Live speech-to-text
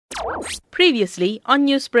Previously on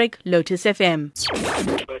Newsbreak, Lotus FM.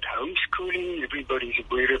 But homeschooling, everybody's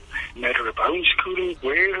aware of the matter of homeschooling,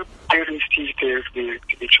 where parents teach their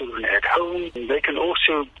children at home. They can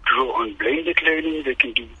also draw on blended learning. They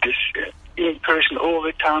can do this in person all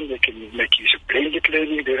the time. They can make use of blended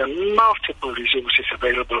learning. There are multiple resources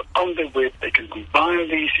available on the web. They can combine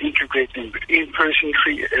these, integrate them with in-person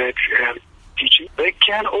teaching. They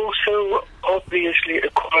can also obviously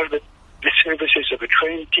acquire the services of a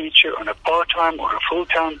trained teacher on a part-time or a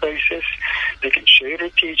full-time basis. They can share a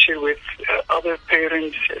teacher with other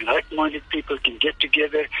parents. Like-minded people can get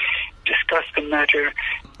together, discuss the matter.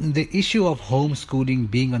 The issue of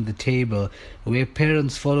homeschooling being on the table, where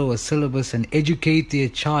parents follow a syllabus and educate their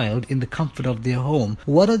child in the comfort of their home,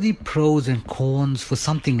 what are the pros and cons for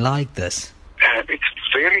something like this? It's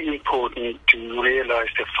very important to realize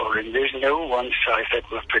the following. There's no one size that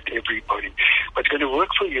will fit everybody. What's going to work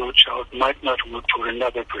for your child might not work for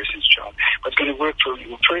another person's child. What's going to work for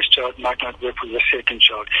your first child might not work for your second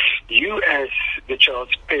child. You as the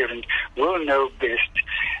child's parent will know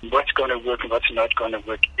best what's going to work and what's not going to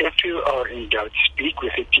work. If you are in doubt, speak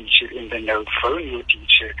with a teacher in the know. Phone your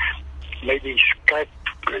teacher. Maybe Skype,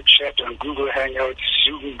 chat on Google Hangouts,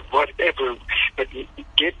 Zoom, whatever. But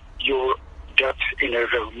get your ducks in a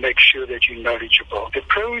row. Make sure that you're knowledgeable. The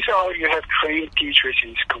pros are you have trained teachers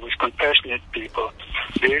in schools, compassionate people.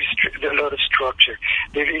 There's a lot of structure.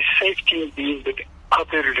 There is safety in being with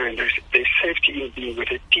other learners. There's safety in being with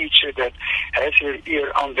a teacher that has her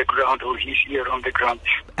ear on the ground or his ear on the ground.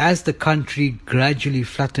 As the country gradually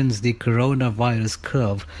flattens the coronavirus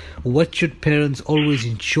curve, what should parents always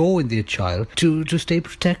ensure in their child to stay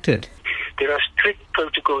protected? There are strict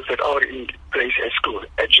protocols that are in place at school.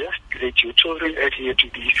 Just let your children adhere to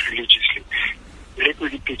these religiously. Let me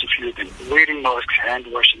repeat a few of them. Wearing masks, hand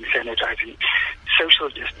washing, sanitizing, social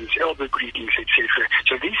distance, elbow greetings, etc.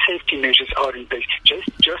 So these safety measures are in place.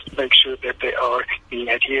 Just make sure that they are being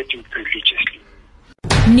adhered to religiously.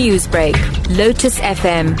 Newsbreak, Lotus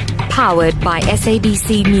FM, powered by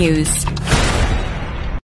SABC News.